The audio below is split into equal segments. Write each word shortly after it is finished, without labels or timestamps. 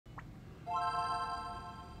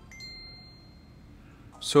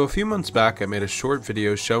So a few months back I made a short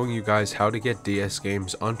video showing you guys how to get DS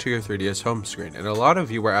games onto your 3DS home screen, and a lot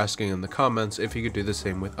of you were asking in the comments if you could do the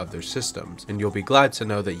same with other systems, and you'll be glad to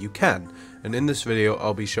know that you can, and in this video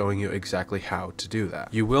I'll be showing you exactly how to do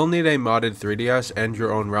that. You will need a modded 3DS and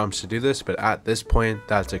your own ROMs to do this, but at this point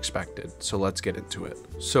that's expected, so let's get into it.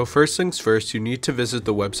 So first things first, you need to visit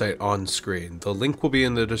the website on screen. The link will be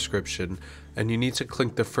in the description, and you need to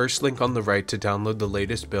click the first link on the right to download the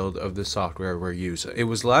latest build of the software we're using. It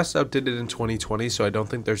was last updated in 2020, so I don't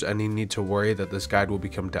think there's any need to worry that this guide will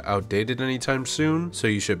become outdated anytime soon, so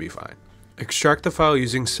you should be fine. Extract the file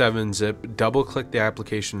using 7-zip, double click the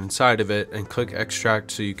application inside of it, and click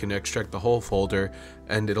extract so you can extract the whole folder,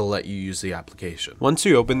 and it'll let you use the application. Once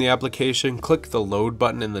you open the application, click the load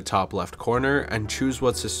button in the top left corner and choose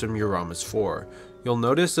what system your ROM is for. You'll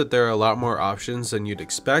notice that there are a lot more options than you'd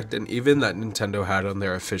expect, and even that Nintendo had on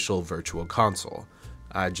their official virtual console.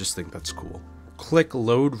 I just think that's cool. Click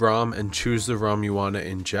load ROM and choose the ROM you want to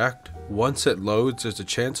inject. Once it loads, there's a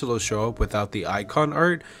chance it'll show up without the icon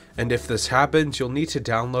art, and if this happens, you'll need to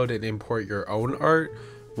download and import your own art,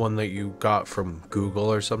 one that you got from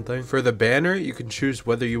Google or something. For the banner, you can choose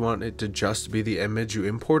whether you want it to just be the image you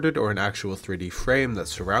imported or an actual 3D frame that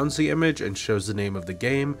surrounds the image and shows the name of the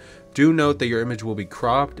game. Do note that your image will be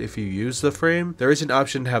cropped if you use the frame. There is an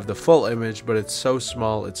option to have the full image, but it's so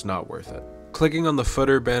small it's not worth it. Clicking on the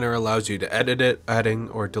footer banner allows you to edit it, adding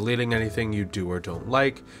or deleting anything you do or don't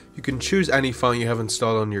like. You can choose any font you have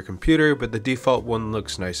installed on your computer, but the default one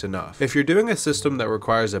looks nice enough. If you're doing a system that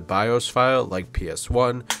requires a BIOS file like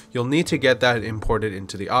PS1, you'll need to get that imported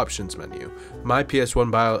into the options menu. My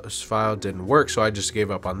PS1 BIOS file didn't work, so I just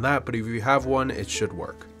gave up on that, but if you have one, it should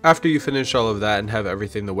work. After you finish all of that and have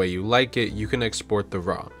everything the way you like it, you can export the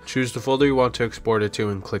ROM. Choose the folder you want to export it to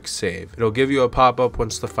and click save. It'll give you a pop-up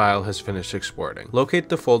once the file has finished exporting. Locate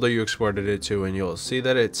the folder you exported it to and you'll see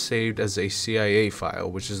that it's saved as a CIA file,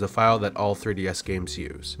 which is the file that all 3DS games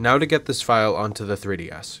use. Now to get this file onto the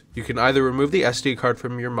 3DS. You can either remove the SD card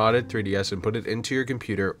from your modded 3DS and put it into your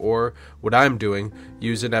computer, or, what I'm doing,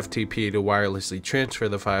 use an FTP to wirelessly transfer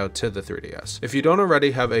the file to the 3DS. If you don't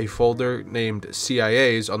already have a folder named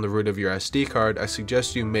CIAs on the root of your SD card, I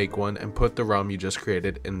suggest you make one and put the ROM you just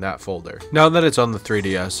created in that folder. Now that it's on the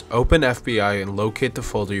 3DS, open FBI and locate the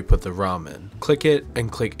folder you put the ROM in. Click it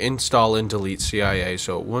and click install and delete CIA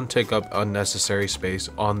so it won't take up unnecessary space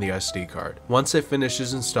on the SD card. Once it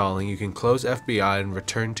finishes installing, you can close FBI and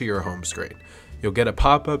return to your home screen. You'll get a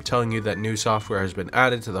pop-up telling you that new software has been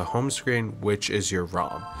added to the home screen, which is your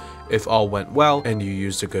ROM. If all went well and you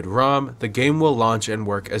used a good ROM, the game will launch and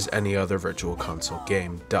work as any other virtual console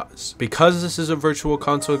game does. Because this is a virtual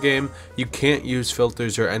console game, you can't use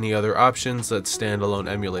filters or any other options that standalone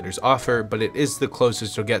emulators offer, but it is the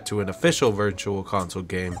closest you'll get to an official virtual console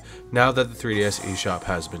game now that the 3DS eShop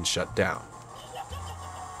has been shut down.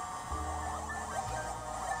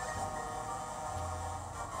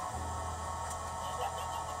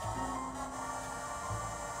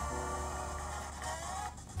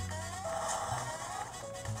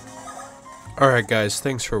 Alright guys,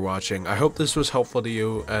 thanks for watching. I hope this was helpful to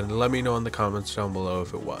you, and let me know in the comments down below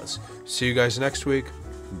if it was. See you guys next week.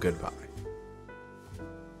 Goodbye.